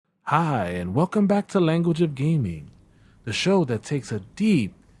Hi, and welcome back to Language of Gaming, the show that takes a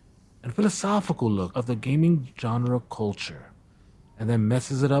deep and philosophical look of the gaming genre culture and then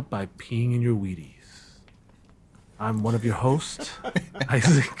messes it up by peeing in your Wheaties. I'm one of your hosts,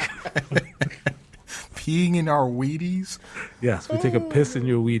 Isaac. Peeing in our Wheaties? Yes, we take a piss in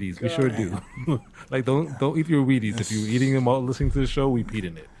your Wheaties. We sure do. Like, don't eat your Wheaties. If you're eating them while listening to the show, we peed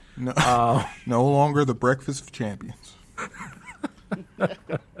in it. No longer the breakfast of champions.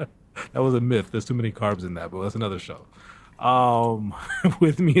 That was a myth. There's too many carbs in that, but that's another show.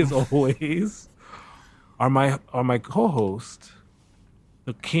 With me, as always, are my co-host,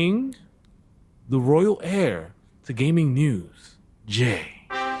 the king, the royal heir to gaming news, Jay.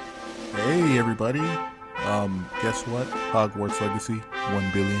 Hey, everybody. Guess what? Hogwarts Legacy,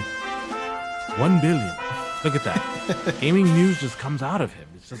 1 billion. 1 billion. Look at that. Gaming news just comes out of him.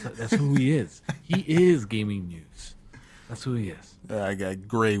 It's just that's who he is. He is gaming news. That's who he is. I got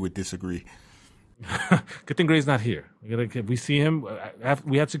Gray would disagree. Good thing Gray's not here. We see him.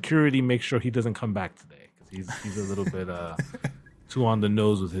 We had security make sure he doesn't come back today because he's a little bit too on the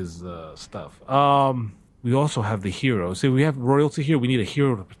nose with his stuff. We also have the hero. See, we have royalty here. We need a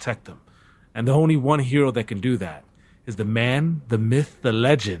hero to protect them, and the only one hero that can do that is the man, the myth, the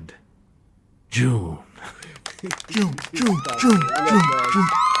legend, June. June.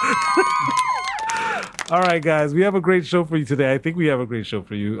 All right, guys, we have a great show for you today. I think we have a great show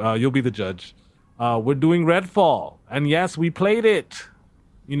for you. You'll be the judge. We're doing Redfall, and yes, we played it.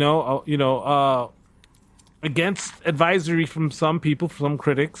 Against advisory from some people, some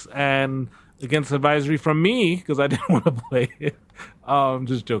critics, and against advisory from me because I didn't want to play it. I'm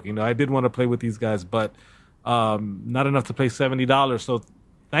just joking. No, I did want to play with these guys, but not enough to pay $70. So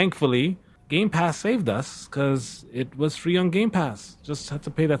thankfully, Game Pass saved us because it was free on Game Pass. Just had to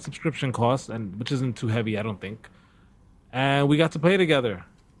pay that subscription cost, and which isn't too heavy, I don't think. And we got to play together,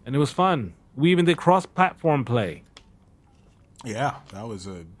 and it was fun. We even did cross-platform play. Yeah, that was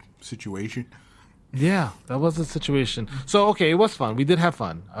a situation. Yeah, that was a situation. So, okay, it was fun. We did have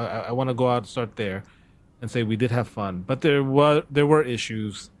fun. I want to go out and start there and say we did have fun. But there were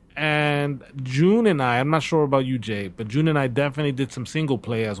issues. And June and I'm not sure about you, Jay, but June and I definitely did some single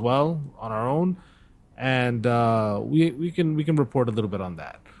play as well on our own. And we can report a little bit on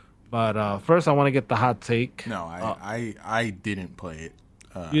that. But first, I want to get the hot take. No, I didn't play it.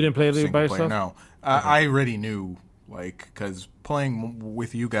 You didn't play it by yourself? No, I already knew. Because playing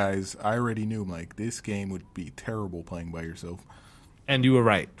with you guys, I already knew, this game would be terrible playing by yourself. And you were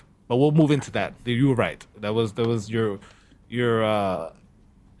right. But we'll move into that. You were right. That was your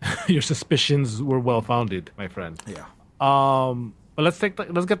your suspicions were well founded, my friend. Yeah. But let's get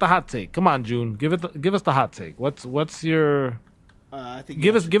the hot take. Come on, June. Give us the hot take. What's your? I think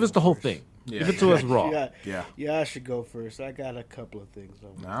give us the whole thing. Yeah. Give it to us raw. Yeah, I should go first. I got a couple of things.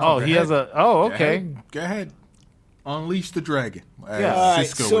 He has a. Oh, okay. Go ahead. Unleash the dragon, as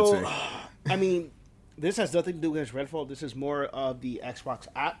Cisco would say. I mean, this has nothing to do with Redfall. This is more of the Xbox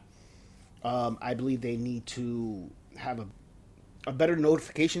app. I believe they need to have a better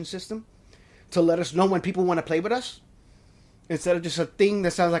notification system to let us know when people want to play with us, instead of just a thing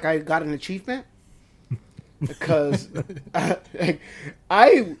that sounds like I got an achievement. Because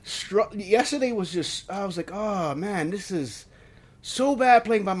yesterday was just, I was like, oh man, this is so bad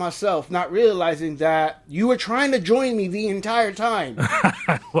playing by myself, not realizing that you were trying to join me the entire time.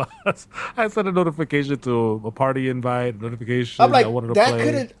 I sent a notification to a party invite notification. I'm like, I wanted to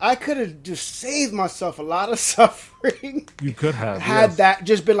play. I could have just saved myself a lot of suffering. You could have had that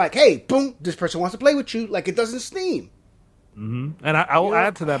just been like, hey, boom, this person wants to play with you. Like, it doesn't Steam. Mm-hmm. And I will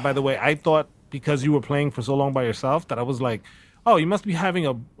add to that, by the way, I thought because you were playing for so long by yourself that I was like, oh, you must be having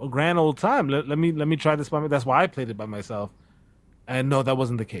a grand old time. Let me try this by myself. That's why I played it by myself. And no, that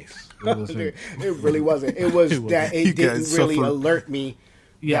wasn't the case. It really wasn't. It was that it didn't really alert me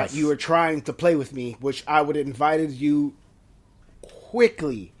that you were trying to play with me, which I would have invited you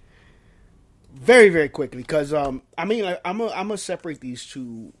quickly, very, very quickly. Because I'm gonna separate these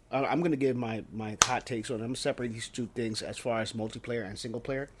two. I'm gonna give my hot takes on it. I'm gonna separate these two things as far as multiplayer and single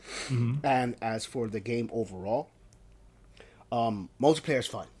player, and as for the game overall. Multiplayer is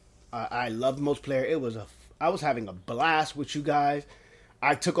fun. I love multiplayer. I was having a blast with you guys.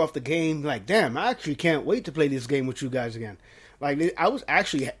 I took off the game like, damn, I actually can't wait to play this game with you guys again. Like, I was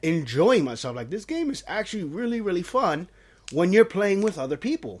actually enjoying myself. Like, this game is actually really, really fun when you're playing with other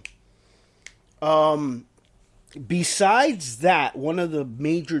people. Besides that, one of the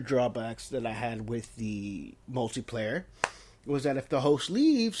major drawbacks that I had with the multiplayer was that if the host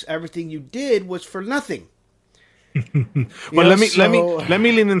leaves, everything you did was for nothing. But let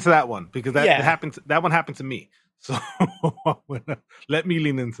me lean into that one because that one happened to me. So let me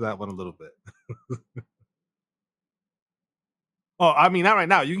lean into that one a little bit. Oh, I mean, not right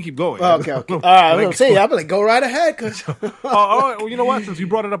now. You can keep going. Okay. All right, I'm gonna say, I'm gonna go right ahead. Cause well, you know what? Since you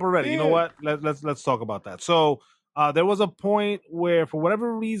brought it up already, you know what? Let's talk about that. So there was a point where, for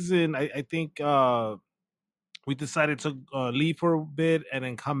whatever reason, I think we decided to leave for a bit and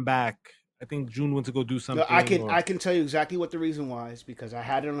then come back. I think June went to go do something. I can tell you exactly what the reason was, because I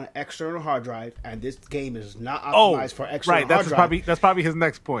had it on an external hard drive, and this game is not optimized for external hard drive. That's probably his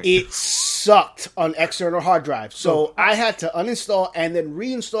next point. It sucked on external hard drive, so I had to uninstall and then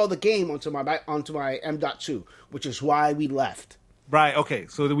reinstall the game onto my M.2, which is why we left. Right. Okay.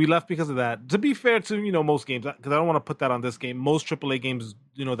 So we left because of that. To be fair to most games, because I don't want to put that on this game. Most AAA games,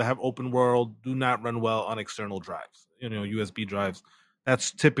 that have open world do not run well on external drives. USB drives.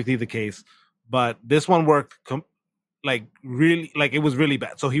 That's typically the case, but this one worked really, like it was really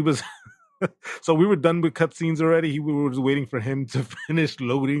bad. So he was, so we were done with cutscenes already. We were just waiting for him to finish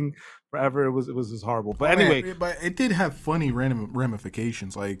loading forever. It was just horrible. But anyway, but it did have funny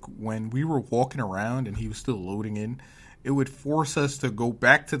ramifications. Like when we were walking around and he was still loading in, it would force us to go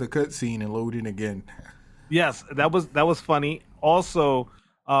back to the cutscene and load in again. Yes, that was funny. Also.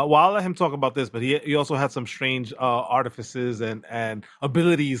 Well, I'll let him talk about this, but he also had some strange artifices and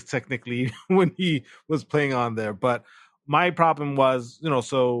abilities technically when he was playing on there. But my problem was,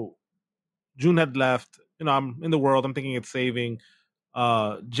 so June had left. I'm in the world. I'm thinking it's saving.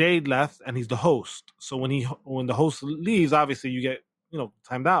 Jade left, and he's the host. So when the host leaves, obviously you get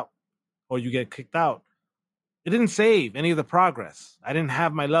timed out or you get kicked out. It didn't save any of the progress. I didn't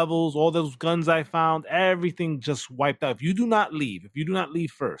have my levels, all those guns I found, everything just wiped out. If you do not leave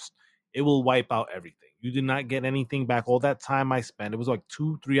first, it will wipe out everything. You did not get anything back. All that time I spent, it was like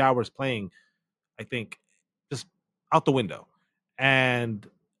 2-3 hours playing, I think, just out the window. And,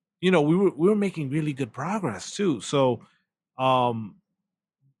 we were making really good progress too. So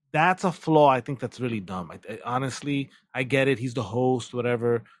that's a flaw. I think that's really dumb. Honestly, I get it. He's the host,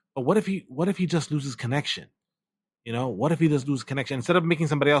 whatever. But what if he just loses connection? What if he just loses connection instead of making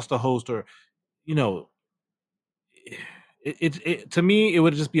somebody else the host? Or, it to me, it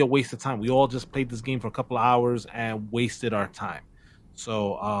would just be a waste of time. We all just played this game for a couple of hours and wasted our time.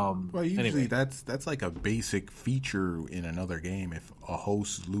 So, well, usually anyway. that's like a basic feature in another game. If a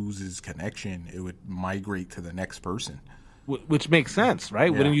host loses connection, it would migrate to the next person, which makes sense,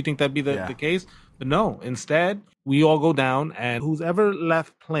 right? Yeah. Wouldn't you think that'd be the case? But no, instead we all go down, and who's ever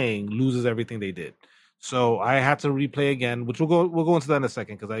left playing loses everything they did. So I had to replay again, which we'll go into that in a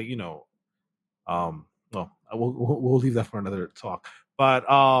second, because we'll leave that for another talk. But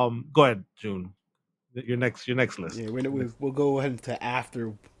go ahead, June. Your next list. Yeah, we'll go ahead into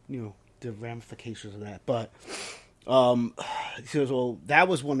after the ramifications of that. But so that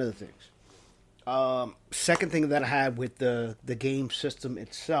was one of the things. Second thing that I had with the game system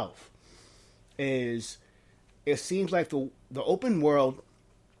itself is it seems like the open world,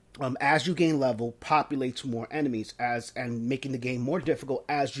 as you gain level, populates more enemies and making the game more difficult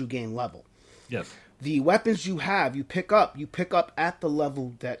as you gain level. Yes. The weapons you have, you pick up at the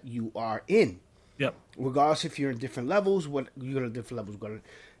level that you are in. Yep. Regardless if you're in different levels,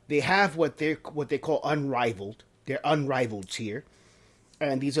 they have what they call unrivaled. They're unrivaled tier,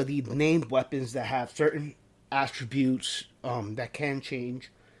 and these are the named weapons that have certain attributes that can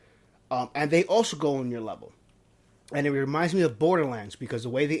change, and they also go on your level. And it reminds me of Borderlands, because the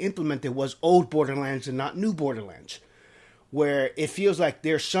way they implemented was old Borderlands and not new Borderlands, where it feels like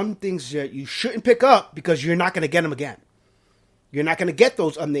there's some things that you shouldn't pick up because you're not going to get them again. You're not going to get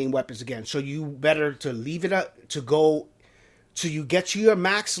those unnamed weapons again. So you better to leave it up to go till you get to your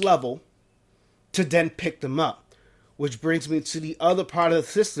max level to then pick them up. Which brings me to the other part of the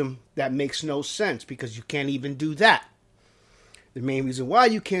system that makes no sense, because you can't even do that. The main reason why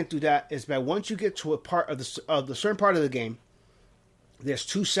you can't do that is that once you get to a part of the certain part of the game, there's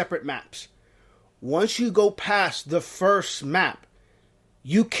 2 separate maps. Once you go past the first map,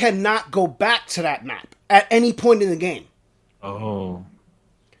 you cannot go back to that map at any point in the game. Oh.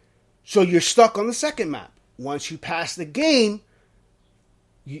 So you're stuck on the second map. Once you pass the game,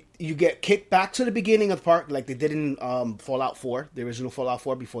 you get kicked back to the beginning of the part, like they did in Fallout 4, the original Fallout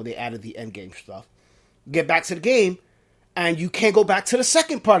 4, before they added the endgame stuff. Get back to the game, and you can't go back to the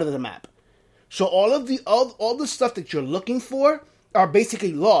second part of the map. So all the stuff that you're looking for are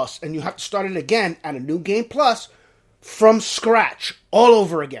basically lost, and you have to start it again at a new game plus from scratch all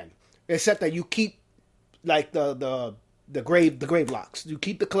over again. Except that you keep like the grave blocks. You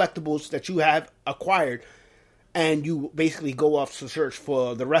keep the collectibles that you have acquired, and you basically go off to search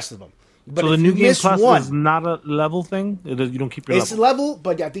for the rest of them. But so if the new you game miss plus one, is not a level thing. You don't keep your it's level. level,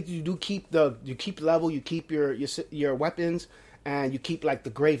 but I think you do keep the level, you keep your weapons, and you keep like the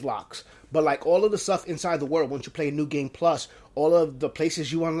grave locks. But like all of the stuff inside the world, once you play a new game plus, all of the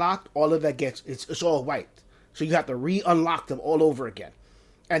places you unlocked, all of that it's all wiped. So you have to re-unlock them all over again.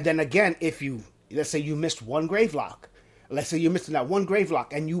 And then again, if you let's say you missed one grave lock, let's say you're missing that one grave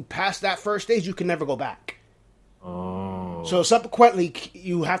lock, and you pass that first stage, you can never go back. Oh. So subsequently,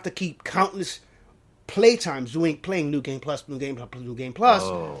 you have to keep countless playtimes playing New Game Plus, New Game Plus, New Game Plus.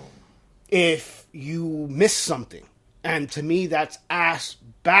 Oh. If you miss something, and to me, that's ass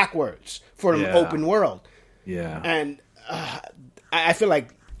backwards for an open world. Yeah, and I feel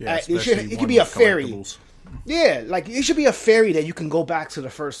like it could be a fairy. Yeah, like it should be a fairy that you can go back to the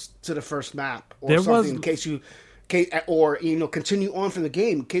first map or something in case you, or continue on from the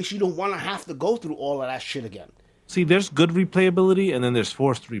game in case you don't want to have to go through all of that shit again. See, there's good replayability and then there's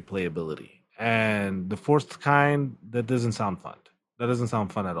forced replayability, and the forced kind that doesn't sound fun. That doesn't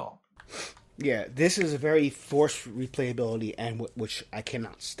sound fun at all. Yeah, this is a very forced replayability, and which I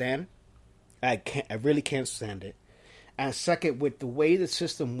cannot stand. I really can't stand it. And second, with the way the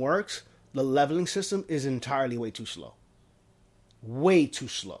system works, the leveling system is entirely way too slow. Way too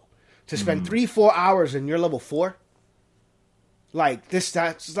slow. To spend 3-4 hours and you're level 4, like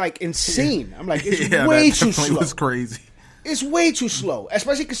that's like insane. I'm like, it's way too slow. Was crazy. It's way too slow,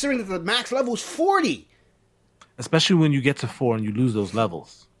 especially considering that the max level is 40. Especially when you get to 4 and you lose those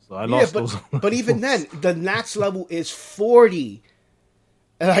levels. So I lost those. But even then, the max level is 40.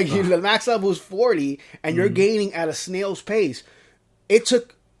 Like the max level is 40, and you're gaining at a snail's pace. It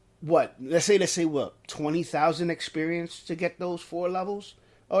took what? Let's say what? 20,000 experience to get those 4 levels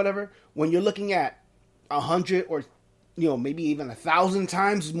or whatever. When you're looking at 100 or maybe even 1,000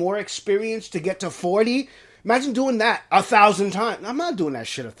 times more experience to get to 40. Imagine doing that 1,000 times. I'm not doing that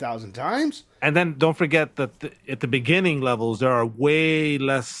shit 1,000 times. And then don't forget that at the beginning levels, there are way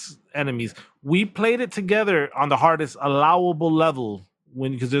less enemies. We played it together on the hardest allowable level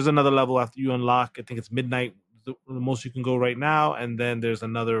because there's another level after you unlock. I think it's midnight, the most you can go right now. And then there's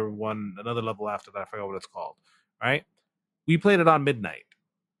another level after that. I forgot what it's called. Right? We played it on midnight,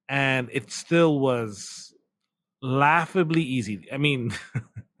 and it still was laughably easy. I mean,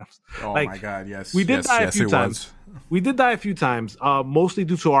 oh my God, yes. We did die a few times. We did die a few times, mostly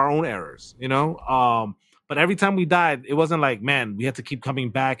due to our own errors, but every time we died, it wasn't like, man, we had to keep coming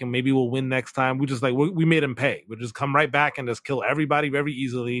back and maybe we'll win next time. We just we made him pay. We just come right back and just kill everybody very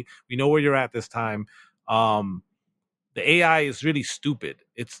easily. We know where you're at this time. The AI is really stupid.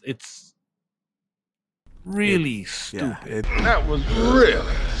 It's really stupid. That was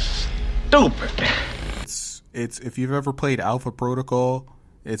really stupid. It's if you've ever played Alpha Protocol,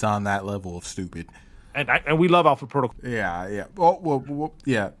 it's on that level of stupid. And we love Alpha Protocol. Yeah. Well,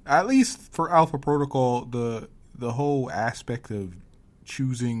 yeah. At least for Alpha Protocol, the whole aspect of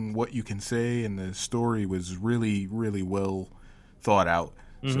choosing what you can say and the story was really, really well thought out.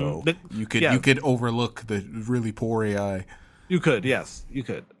 Mm-hmm. So you could overlook the really poor AI. You could, yes, you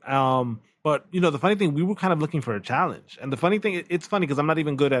could. But the funny thing, we were kind of looking for a challenge, and the funny thing, it's funny because I'm not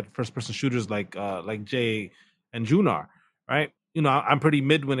even good at first-person shooters like Jay and June are, right? I'm pretty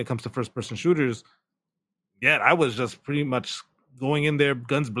mid when it comes to first-person shooters. Yeah, I was just pretty much going in there,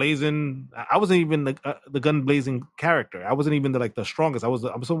 guns blazing. I wasn't even the gun blazing character. I wasn't even the strongest. I was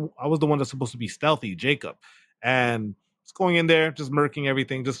the one that's supposed to be stealthy, Jacob, and just going in there, just murking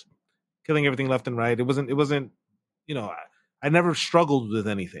everything, just killing everything left and right. It wasn't. I never struggled with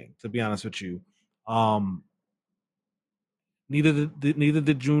anything, to be honest with you. Neither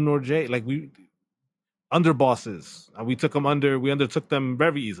did June or Jay. Like we underbosses, we took them under. We undertook them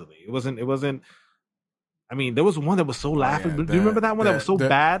very easily. It wasn't. I mean, there was one that was so laughable. Do you remember that one that was so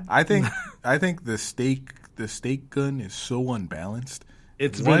bad? I think the stake gun is so unbalanced.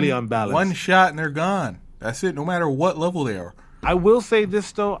 It's really unbalanced. One shot and they're gone. That's it. No matter what level they are. I will say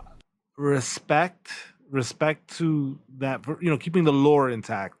this though, respect to that. Keeping the lore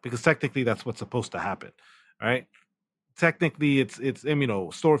intact, because technically that's what's supposed to happen, right? Technically, it's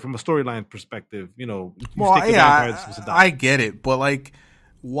story from a storyline perspective. I get it, but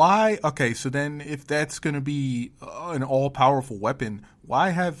why? Okay, so then if that's going to be an all-powerful weapon, why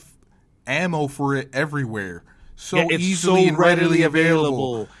have ammo for it everywhere? It's easily and readily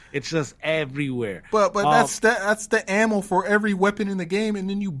available. It's just everywhere. But that's the ammo for every weapon in the game, and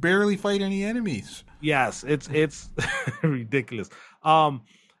then you barely fight any enemies. Yes, it's ridiculous. And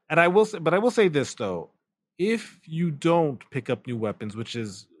I will say this though: if you don't pick up new weapons, which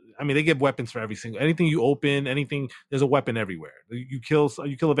is, they give weapons for anything you open, anything. There's a weapon everywhere. You kill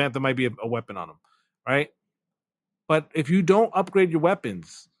a vamp, there might be a weapon on them, right? But if you don't upgrade your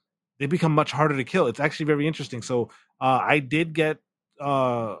weapons, they become much harder to kill. It's actually very interesting. So I did get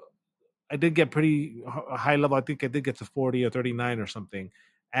pretty high level. I think I did get to 40 or 39 or something,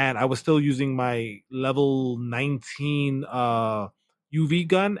 and I was still using my level 19 UV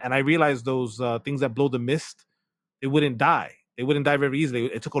gun, and I realized those things that blow the mist, they wouldn't die. They wouldn't die very easily.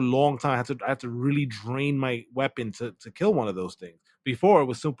 It took a long time. I had to really drain my weapon to kill one of those things. Before it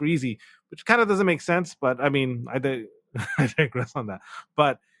was super easy, which kind of doesn't make sense. But I mean, I digress on that.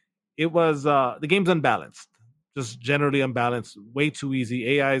 But it was the game's unbalanced, just generally unbalanced, way too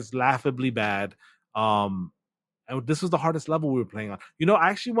easy. AI is laughably bad. And this was the hardest level we were playing on. I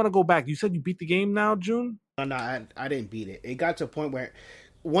actually want to go back. You said you beat the game now, June? No, I didn't beat it. It got to a point where,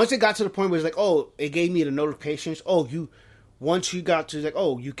 once it got to the point where it's like, oh, it gave me the notifications. Oh, once you got to like,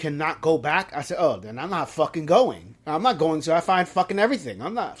 oh, you cannot go back. I said, oh, then I'm not fucking going. I'm not going till I find fucking everything.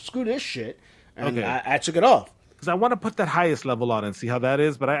 I'm not, screw this shit. And okay. I took it off. Because I want to put that highest level on and see how that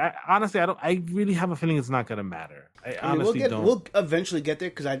is, but I honestly, I really have a feeling it's not going to matter. I honestly don't. We'll eventually get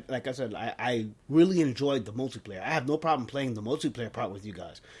there because I really enjoyed the multiplayer. I have no problem playing the multiplayer part with you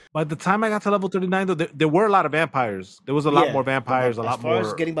guys. By the time I got to level 39, though, there were a lot of vampires. There was a lot more vampires, a lot more. As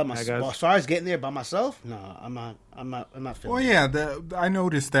far as getting there by myself, no, I'm not feeling. Well, yeah, I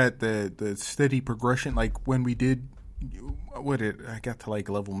noticed that the steady progression, like when we did, I got to like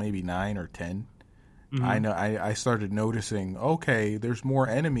level maybe 9 or 10. Mm-hmm. I started noticing, okay, there's more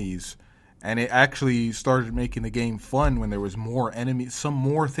enemies, and it actually started making the game fun when there was more enemies, some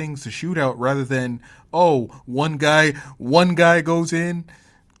more things to shoot out, rather than, oh, one guy goes in,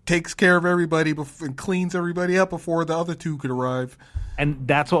 takes care of everybody and cleans everybody up before the other two could arrive. And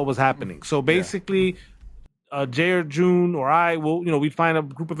that's what was happening. So basically, Jay or June or I will, we'd find a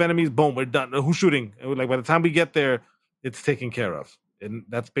group of enemies, boom, we're done. Who's shooting? And like by the time we get there, it's taken care of. And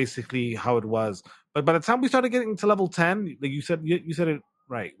that's basically how it was. But by the time we started getting to level 10, like you said it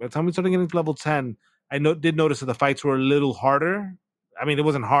right. By the time we started getting to level 10, I did notice that the fights were a little harder. I mean, it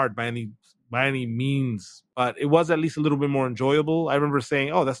wasn't hard by any means, but it was at least a little bit more enjoyable. I remember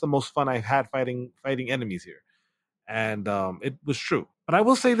saying, "Oh, that's the most fun I've had fighting enemies here," and it was true. But I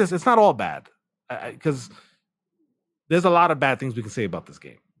will say this: it's not all bad, because there's a lot of bad things we can say about this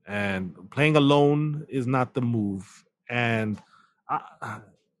game, and playing alone is not the move. And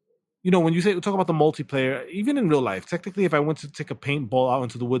when you talk about the multiplayer, even in real life, technically, if I went to take a paintball out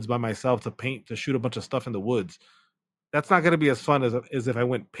into the woods by myself to shoot a bunch of stuff in the woods, that's not going to be as fun as if I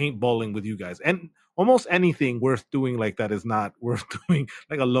went paintballing with you guys. And almost anything worth doing like that is not worth doing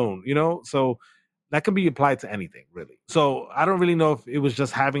like alone, So that can be applied to anything, really. So I don't really know if it was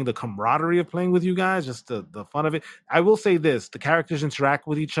just having the camaraderie of playing with you guys, just the fun of it. I will say this: the characters interact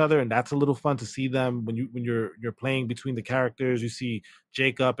with each other, and that's a little fun to see them when you're playing between the characters. You see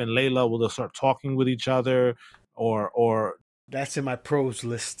Jacob and Layla will they'll start talking with each other, or that's in my pros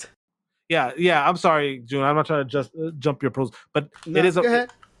list. Yeah. I'm sorry, June. I'm not trying to just jump your pros, but it is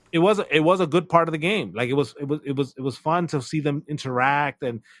It was a good part of the game. Like it was fun to see them interact,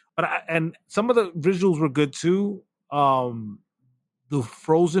 and some of the visuals were good too. The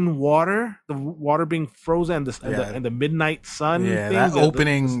frozen water, the water being frozen, and the midnight sun. Yeah,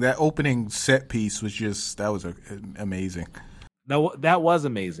 that opening set piece was amazing. That was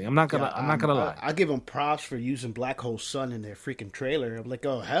amazing. I'm not gonna lie. I give them props for using Black Hole Sun in their freaking trailer. I'm like,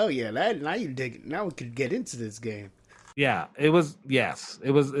 oh hell yeah! Now you dig it. Now we could get into this game. Yeah, it was. Yes,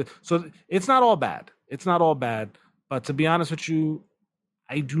 it was. So it's not all bad. It's not all bad. But to be honest with you,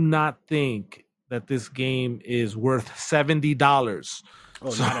 I do not think that this game is worth $70. Oh,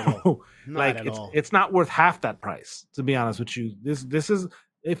 so, not at all. It's not worth half that price. To be honest with you, this is.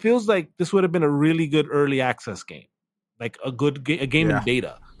 It feels like this would have been a really good early access game, like a game in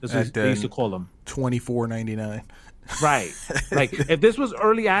beta. This is they used to call them $24.99. Right. Like if this was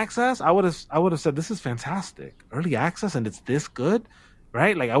early access, I would have said this is fantastic. Early access and it's this good,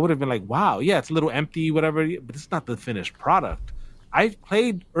 right? Like I would have been like, wow, yeah, it's a little empty, whatever, but it's not the finished product. I've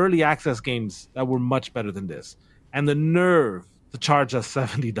played early access games that were much better than this, and the nerve to charge us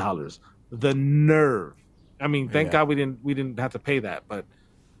 $70. The nerve. I mean, thank God we didn't have to pay that, but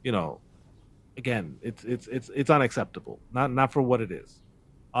again, it's unacceptable. Not for what it is.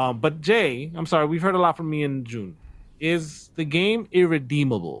 But Jay, I'm sorry, we've heard a lot from me in June. Is the game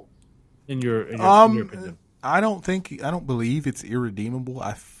irredeemable in your opinion? I don't believe it's irredeemable.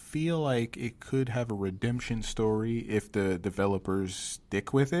 I feel like it could have a redemption story if the developers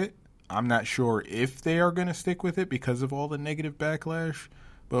stick with it. I'm not sure if they are going to stick with it because of all the negative backlash,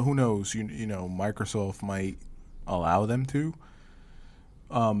 but who knows? Microsoft might allow them to.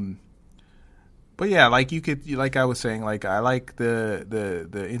 But yeah, like you could, like I was saying, like I like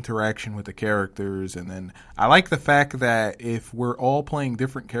the interaction with the characters, and then I like the fact that if we're all playing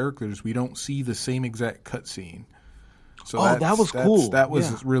different characters, we don't see the same exact cutscene. So that was cool. That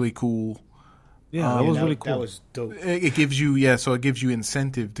was really cool. Yeah, that was really cool. That was dope. It gives you, so it gives you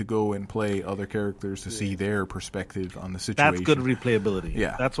incentive to go and play other characters to see their perspective on the situation. That's good replayability.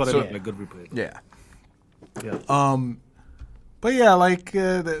 Yeah, that's what I mean by good replayability. Yeah. But yeah, like,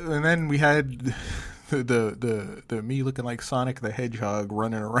 and then we had the me looking like Sonic the Hedgehog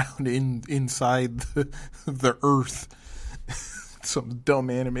running around inside the Earth. Some dumb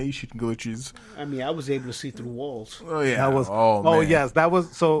animation glitches. I mean, I was able to see through walls. Oh yeah. That was, man. Yes, that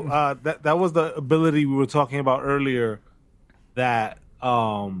was so. That was the ability we were talking about earlier. That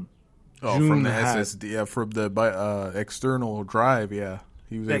June from the had. SSD, from the external drive, yeah.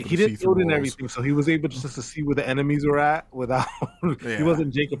 He was able to see didn't through build in walls. everything, so he was able just to see where the enemies were at without. He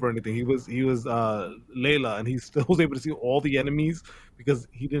wasn't Jacob or anything. He was Layla, and he still was able to see all the enemies because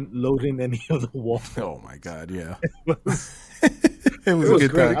he didn't load in any of the walls. Oh my god, yeah. It was a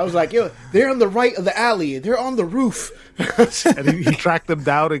good great. time. I was like, yo, they're on the right of the alley. They're on the roof. And he tracked them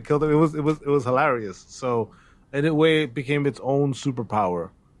down and killed them. It was hilarious. So in a way, it became its own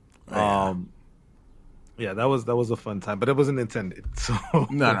superpower. Yeah, that was a fun time, but it wasn't intended. So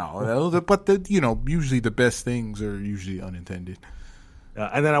no. But usually the best things are usually unintended.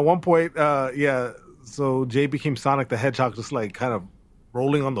 And then at one point, so Jay became Sonic the Hedgehog, just like kind of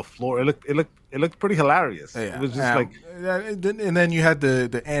rolling on the floor. It looked pretty hilarious. Yeah. It was just like, and then you had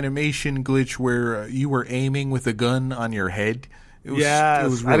the animation glitch where you were aiming with a gun on your head. It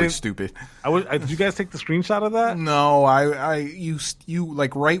was really stupid. Did you guys take the screenshot of that? No, you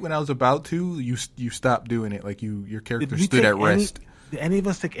like right when I was about to, you stopped doing it. Like your character stood at rest. Did any of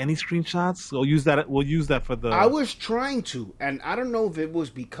us take any screenshots? We'll use that for the. I was trying to, and I don't know if it was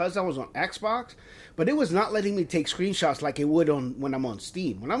because I was on Xbox, but it was not letting me take screenshots like it would when I'm on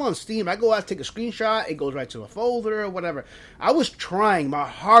Steam. When I'm on Steam, I go out, take a screenshot, it goes right to a folder or whatever. I was trying my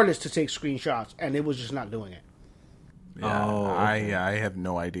hardest to take screenshots, and it was just not doing it. Yeah, I have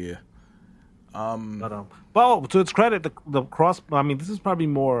no idea. But to its credit, the cross. I mean, this is probably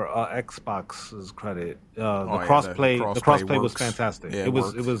more Xbox's credit. The crossplay was fantastic. Yeah, it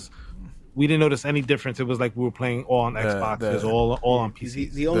was. We didn't notice any difference. It was like we were playing all on Xbox. It was all on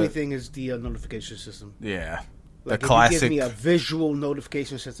PC. The only thing is the notification system. Yeah. Like the classic. If you give me a visual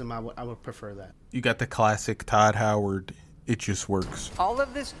notification system, I would prefer that. You got the classic Todd Howard. It just works. All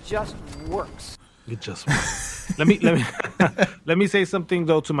of this just works. It just works. let me say something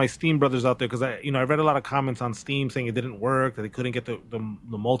though to my Steam brothers out there, because I read a lot of comments on Steam saying it didn't work, that they couldn't get the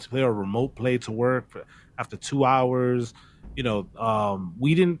multiplayer or remote play to work after 2 hours.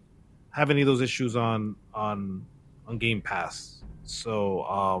 We didn't have any of those issues on Game Pass.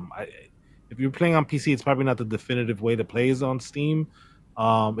 So if you're playing on PC, it's probably not the definitive way to play is on Steam.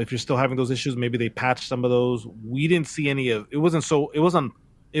 If you're still having those issues, maybe they patched some of those. We didn't see any of it.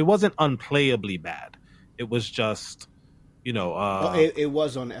 It wasn't unplayably bad. It was just, it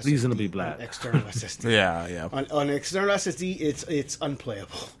was on SSD, reasonably bad. On external SSD. Yeah. On external SSD, it's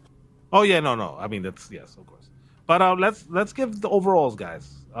unplayable. Oh yeah, no. I mean, yes, of course. But let's give the overalls,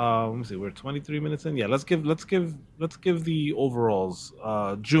 guys. Let me see. We're 23 minutes in. Yeah, let's give the overalls.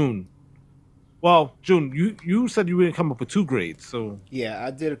 June. Well, June, you said you would come up with 2 grades. So yeah,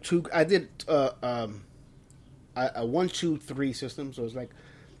 I did a 1, 2, 3 system. So it's like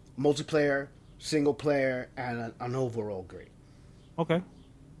multiplayer, single player, and an overall grade. Okay.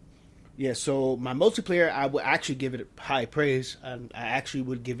 Yeah, so my multiplayer, I would actually give it high praise, and I actually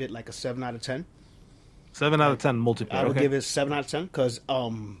would give it like a 7 out of 10. 7 out of 10 multiplayer. I would give it 7 out of 10 because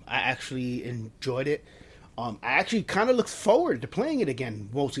I actually enjoyed it. I actually kind of looked forward to playing it again,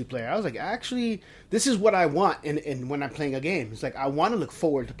 multiplayer. I was like, actually, this is what I want in when I'm playing a game. It's like I want to look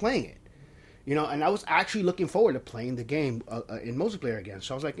forward to playing it. And I was actually looking forward to playing the game in multiplayer again.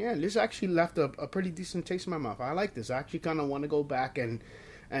 So I was like, yeah, this actually left a pretty decent taste in my mouth. I like this. I actually kind of want to go back and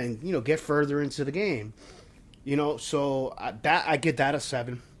get further into the game. So I get that a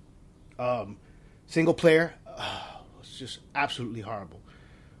 7. Single player, it's just absolutely horrible.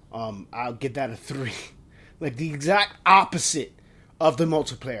 I'll get that a 3. Like the exact opposite of the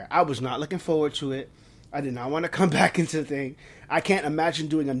multiplayer. I was not looking forward to it. I did not want to come back into the thing. I can't imagine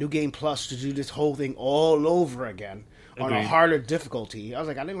doing a new game plus to do this whole thing all over again on a harder difficulty. I was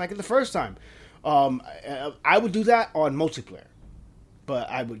like, I didn't like it the first time. I would do that on multiplayer, but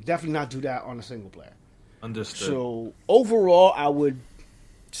I would definitely not do that on a single player. Understood. So overall, I would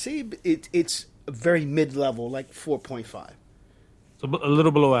say it's a very mid-level, like 4.5. So a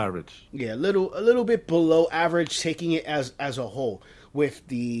little below average. Yeah, a little bit below average, taking it as a whole, with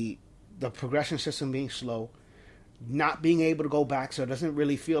the the progression system being slow, not being able to go back, so it doesn't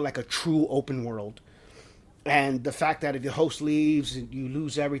really feel like a true open world. And the fact that if your host leaves and you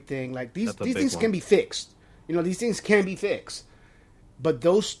lose everything, like these things can be fixed. You know, these things can be fixed. But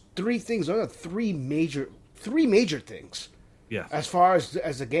those three things are three major things. Yeah. As far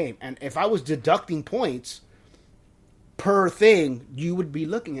as a game. And if I was deducting points per thing, you would be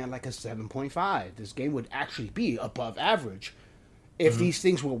looking at like a 7.5. This game would actually be above average if these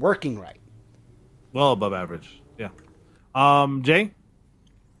things were working right. Well above average. Yeah. Jay?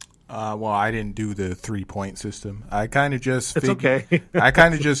 Well, I didn't do the 3-point system. I kind of just it's okay. I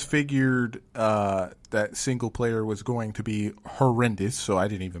kind of just figured that single player was going to be horrendous, so I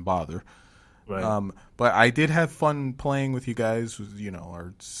didn't even bother. Right. But I did have fun playing with you guys. With,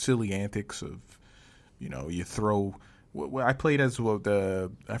 our silly antics of, you throw. I played as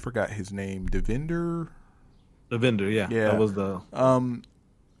I forgot his name, Devinder. Devinder, yeah. That was the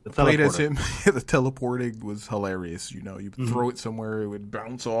played as him. The teleporting was hilarious. You throw it somewhere, it would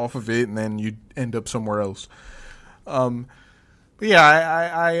bounce off of it, and then you'd end up somewhere else. But yeah,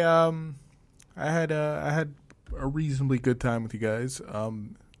 I had a reasonably good time with you guys.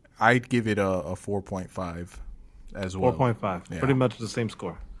 I'd give it a 4.5 as well. 4.5, yeah. Pretty much the same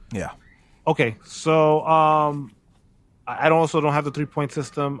score. Yeah. Okay, so I also don't have the 3-point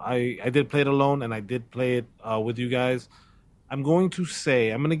system. I did play it alone, and I did play it with you guys. I'm going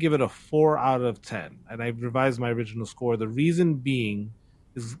to give it a 4 out of 10, and I revised my original score. The reason being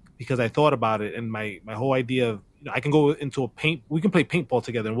is because I thought about it, and my whole idea of I can go into we can play paintball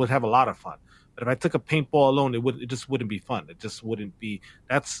together, and we'll have a lot of fun. But if I took a paintball alone, it just wouldn't be fun. It just wouldn't be.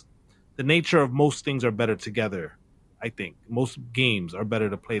 That's the nature of most things are better together. I think most games are better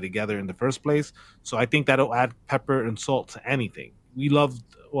to play together in the first place. So I think that'll add pepper and salt to anything. We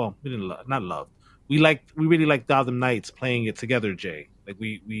really liked Gotham Knights playing it together, Jay. Like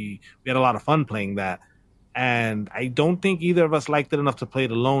we had a lot of fun playing that, and I don't think either of us liked it enough to play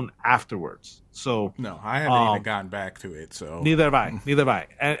it alone afterwards. So no, I haven't even gotten back to it. So neither have I.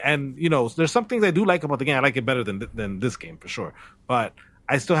 And there's some things I do like about the game. I like it better than this game for sure, but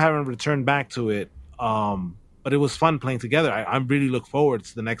I still haven't returned back to it. But it was fun playing together. I really look forward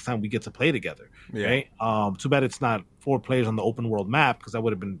to the next time we get to play together. Yeah. Right? Too bad it's not 4 players on the open world map, because that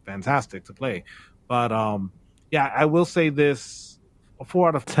would have been fantastic to play. But I will say this: a 4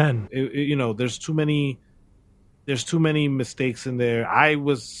 out of 10. There's too many mistakes in there. I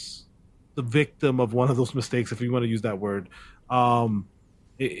was the victim of one of those mistakes, if you want to use that word.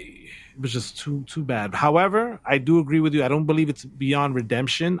 It was just too bad. However, I do agree with you. I don't believe it's beyond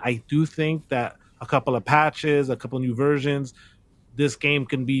redemption. I do think that a couple of patches, a couple of new versions, this game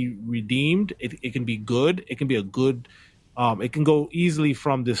can be redeemed. It can be good. It can be a good. It can go easily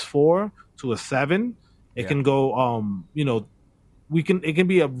from this 4 to a 7. It can go. It can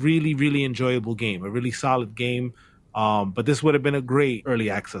be a really, really enjoyable game, a really solid game. But this would have been a great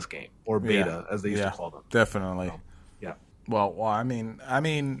early access game, or beta, as they used to call them. Definitely. Yeah. Well, I mean,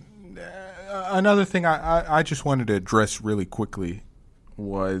 another thing I just wanted to address really quickly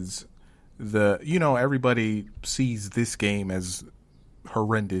was everybody sees this game as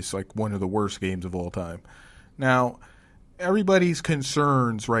horrendous, like one of the worst games of all time. Now, everybody's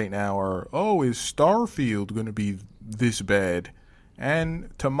concerns right now are, is Starfield going to be this bad?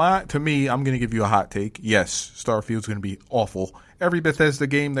 And to me, I'm going to give you a hot take. Yes, Starfield's going to be awful. Every Bethesda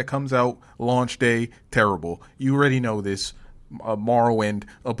game that comes out launch day, terrible. You already know this. Morrowind,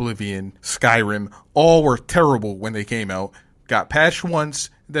 Oblivion, Skyrim, all were terrible when they came out. Got patched once,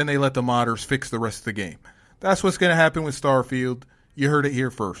 then they let the modders fix the rest of the game. That's what's going to happen with Starfield. You heard it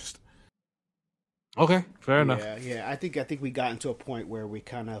here first. Okay, fair enough. Yeah. I think we got into a point where we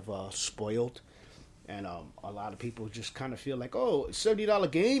kind of spoiled, and a lot of people just kind of feel like,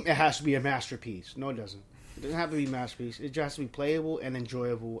 $70 game, it has to be a masterpiece. No, it doesn't. It doesn't have to be a masterpiece. It just has to be playable and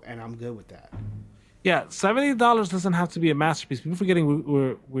enjoyable, and I'm good with that. Yeah, $70 doesn't have to be a masterpiece. People forgetting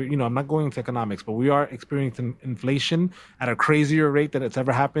we're I'm not going into economics, but we are experiencing inflation at a crazier rate than it's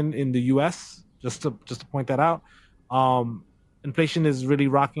ever happened in the U.S. Just to point that out, inflation is really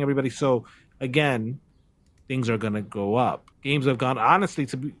rocking everybody. So again, things are gonna go up. Games have gone, honestly,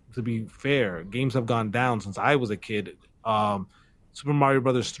 to be fair, games have gone down since I was a kid. Super Mario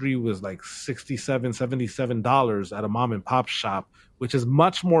Brothers 3 was like $67, $77 at a mom and pop shop, which is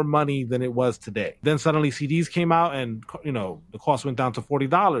much more money than it was today. Then suddenly CDs came out, and the cost went down to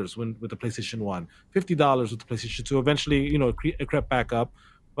 $40 with the PlayStation 1, $50 with the PlayStation 2. Eventually, it crept back up,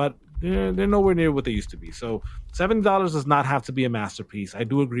 but they're nowhere near what they used to be. So $70 does not have to be a masterpiece. I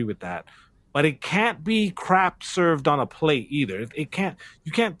do agree with that. But it can't be crap served on a plate either. It can't.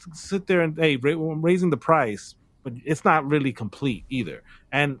 You can't sit there and, hey, raising the price, but it's not really complete either.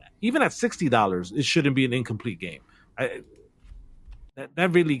 And even at $60, it shouldn't be an incomplete game.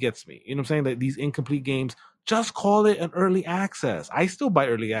 That really gets me. You know what I'm saying? That these incomplete games, just call it an early access. I still buy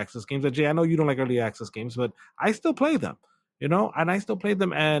early access games. Jay, I know you don't like early access games, but I still play them. And I still play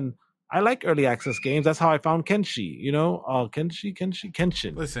them, and I like early access games. That's how I found Kenshi.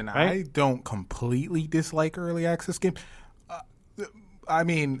 Kenshin. Listen, right? I don't completely dislike early access games. I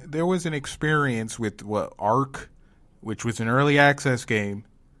mean, there was an experience with Ark, which was an early access game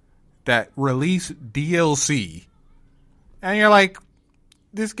that released DLC, and you're like,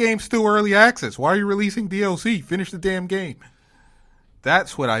 this game's still early access. Why are you releasing DLC? Finish the damn game.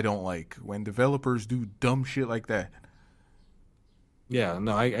 That's what I don't like, when developers do dumb shit like that. Yeah,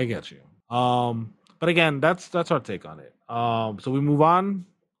 no, I get you. But again, that's our take on it. So we move on.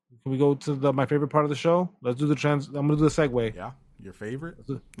 Can we go to my favorite part of the show? Let's do I'm gonna do the segue. Yeah, your favorite?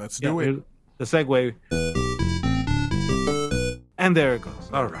 Let's do it. The segue. And there it goes.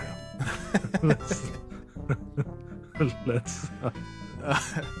 All right. let's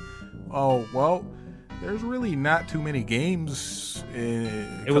oh, well, there's really not too many games.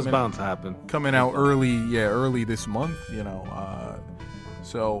 It was bound to happen. Coming out early this month,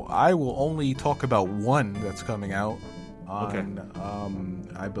 So I will only talk about one that's coming out on,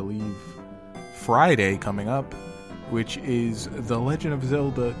 I believe, Friday coming up, which is The Legend of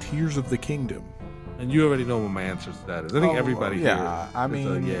Zelda Tears of the Kingdom. And you already know what my answer to that is. I think everybody here. I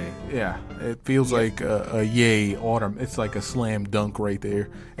mean, yay. Yeah, it feels like a yay autumn. It's like a slam dunk right there.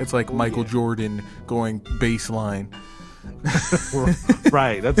 It's like Michael Jordan going baseline.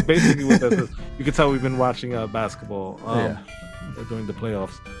 Right, that's basically what that is. You can tell we've been watching basketball during the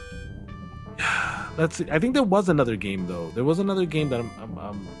playoffs. Let's see. I think there was another game though. There was another game that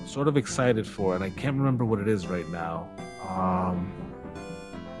I'm sort of excited for, and I can't remember what it is right now.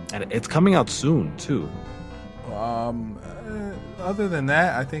 And it's coming out soon too. Other than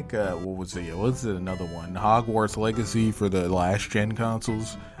that, I think what was it? Was it another one? Hogwarts Legacy for the last gen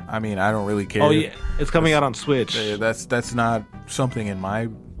consoles. I mean, I don't really care. Oh yeah, it's coming out on Switch. That's not something in my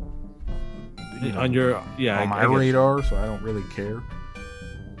on my radar, so I don't really care.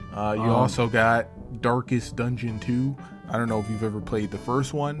 You also got Darkest Dungeon 2. I don't know if you've ever played the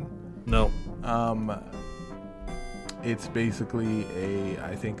first one. No. It's basically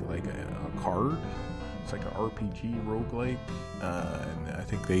I think like a card. It's like an RPG roguelike. And I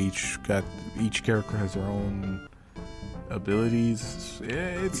think each character has their own abilities.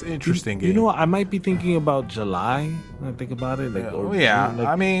 It's interesting game. You know what? I might be thinking about July when I think about it.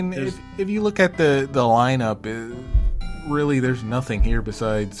 I mean, if you look at the lineup, really there's nothing here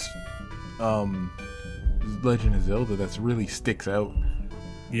besides Legend of Zelda that's really sticks out.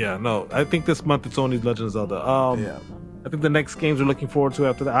 Yeah, no, I think this month it's only Legend of Zelda. I think the next games we're looking forward to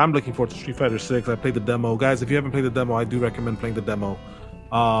after that. I'm looking forward to Street Fighter 6. I played the demo, guys. If you haven't played the demo, I do recommend playing the demo.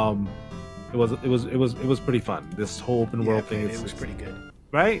 It was pretty fun. This whole open world thing. It was pretty good.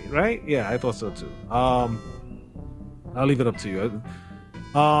 Right? Yeah, I thought so too. I'll leave it up to you.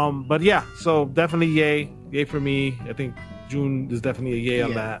 But yeah, so definitely yay for me. I think June is definitely a yay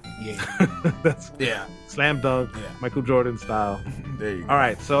on that. Yeah. That's slam dunk, Michael Jordan style. There you go. All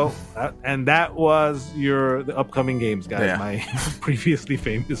right, so and that was the upcoming games, guys. Yeah. My previously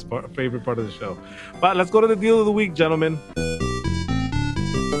favorite part of the show. But let's go to the deal of the week, gentlemen.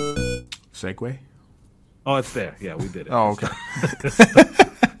 Segue? Oh, it's there. Yeah, we did it. Oh, okay.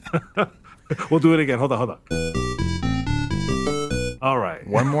 We'll do it again. Hold on. All right.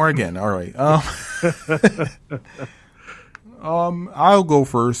 One more again. All right. I'll go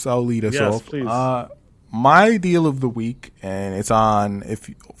first. I'll lead us off. Please. My deal of the week, and it's on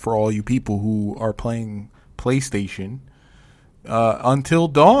for all you people who are playing PlayStation. Until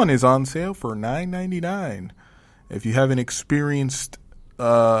Dawn is on sale for $9.99. If you haven't experienced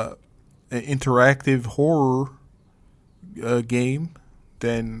an interactive horror game,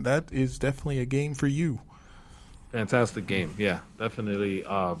 then that is definitely a game for you. Fantastic game. Yeah, definitely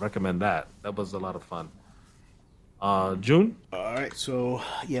recommend that. That was a lot of fun. June? All right, so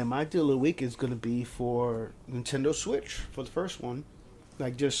my deal of the week is going to be for Nintendo Switch for the first one.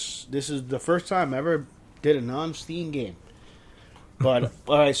 This is the first time I ever did a non-Steam game. But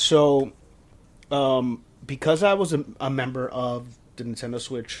all right, so because I was a member of the Nintendo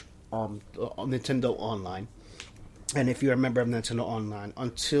Switch, Nintendo Online, and if you're a member of Nintendo Online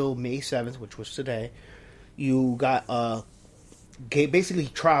until May 7th, which was today, you got basically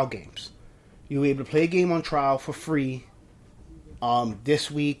trial games. You were able to play a game on trial for free.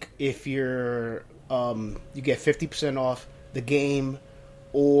 This week, if you get 50% off the game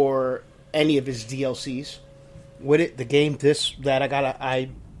or any of its DLCs. With it, the game I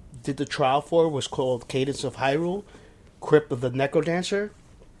did the trial for was called Cadence of Hyrule, Crypt of the Necrodancer,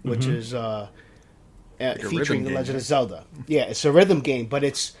 which is featuring The Legend of Zelda. Yeah, it's a rhythm game, but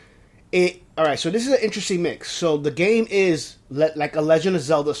all right, so this is an interesting mix. So the game is like a Legend of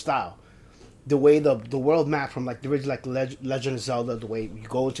Zelda style. The way the world map from like the original Legend of Zelda, the way you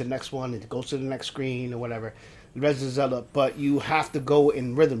go into the next one, it goes to the next screen or whatever. Legend of Zelda, but you have to go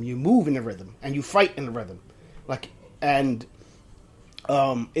in rhythm. You move in the rhythm, and you fight in the rhythm.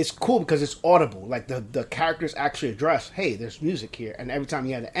 It's cool because it's audible. Like the characters actually address, hey, there's music here, and every time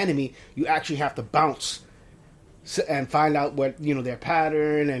you have an enemy, you actually have to bounce and find out what their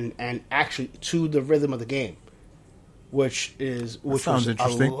pattern and actually to the rhythm of the game, which was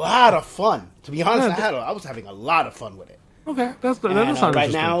interesting. A lot of fun. To be honest, I was having a lot of fun with it. Okay, that sounds right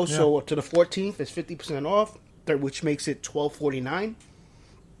interesting. Now, so to the 14th, it's 50% off, which makes it $12.49.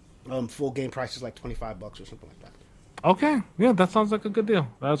 Full game price is like $25 or something like that. Okay, yeah, that sounds like a good deal.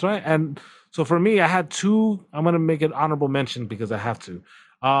 That's right. And so for me, I had two. I'm going to make an honorable mention because I have to.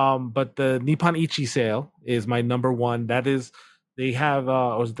 But the Nippon Ichi sale is my number one. That is, they have,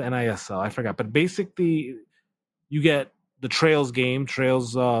 or was it the NIS sale? I forgot. But basically, you get the Trails game,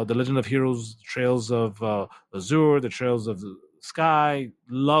 the Legend of Heroes, Trails of Azure, the Trails of the Sky.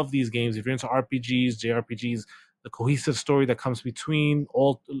 Love these games. If you're into RPGs, JRPGs, the cohesive story that comes between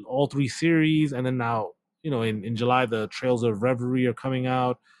all three series, and then now, in July, the Trails of Reverie are coming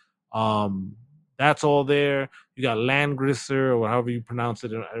out. That's all there. You got Landgrisser, or however you pronounce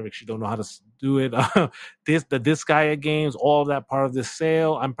it. I actually don't know how to do it. The Disgaea games, all of that part of this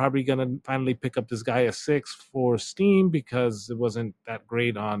sale. I'm probably going to finally pick up Disgaea 6 for Steam because it wasn't that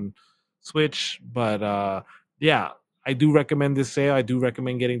great on Switch. But yeah, I do recommend this sale. I do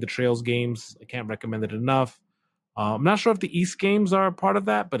recommend getting the Trails games. I can't recommend it enough. I'm not sure if the East games are a part of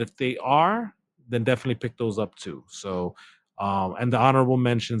that, but if they are, then definitely pick those up too. So, and the honorable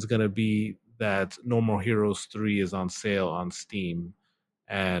mention is going to be that No More Heroes 3 is on sale on Steam,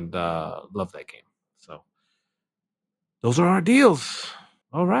 and love that game. So those are our deals.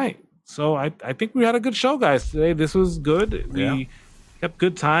 All right. So I think we had a good show, guys, today. This was good. We kept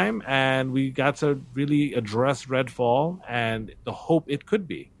good time, and we got to really address Redfall and the hope it could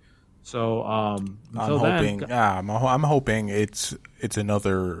be. So I'm hoping it's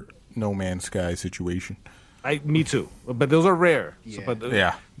another No Man's Sky situation. Me too, but those are rare.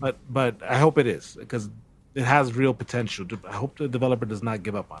 Yeah. So, but I hope it is because it has real potential. I hope the developer does not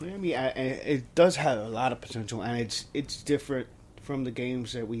give up on it. I mean, it does have a lot of potential, and it's different from the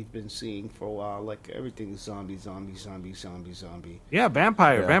games that we've been seeing for a while. Like everything is zombie. Yeah,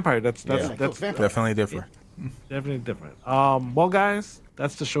 vampire. That's definitely different. Definitely different. Well, guys,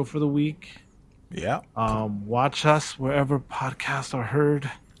 that's the show for the week. Yeah. Watch us wherever podcasts are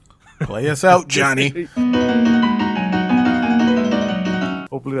heard. Play us out, Johnny.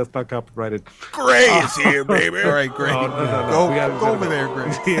 Hopefully that's not copyrighted. Gray is here, baby. All right, Gray. No. Go over there,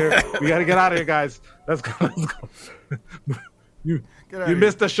 Gray. Here. We got to get out of here, guys. Let's go. You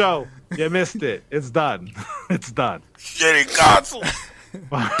missed the show. You missed it. It's done. It's done. Shitty console.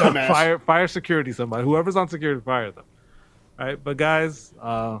 Fire security, somebody. Whoever's on security, fire them. All right, but guys,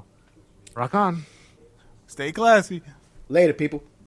 rock on. Stay classy. Later, people.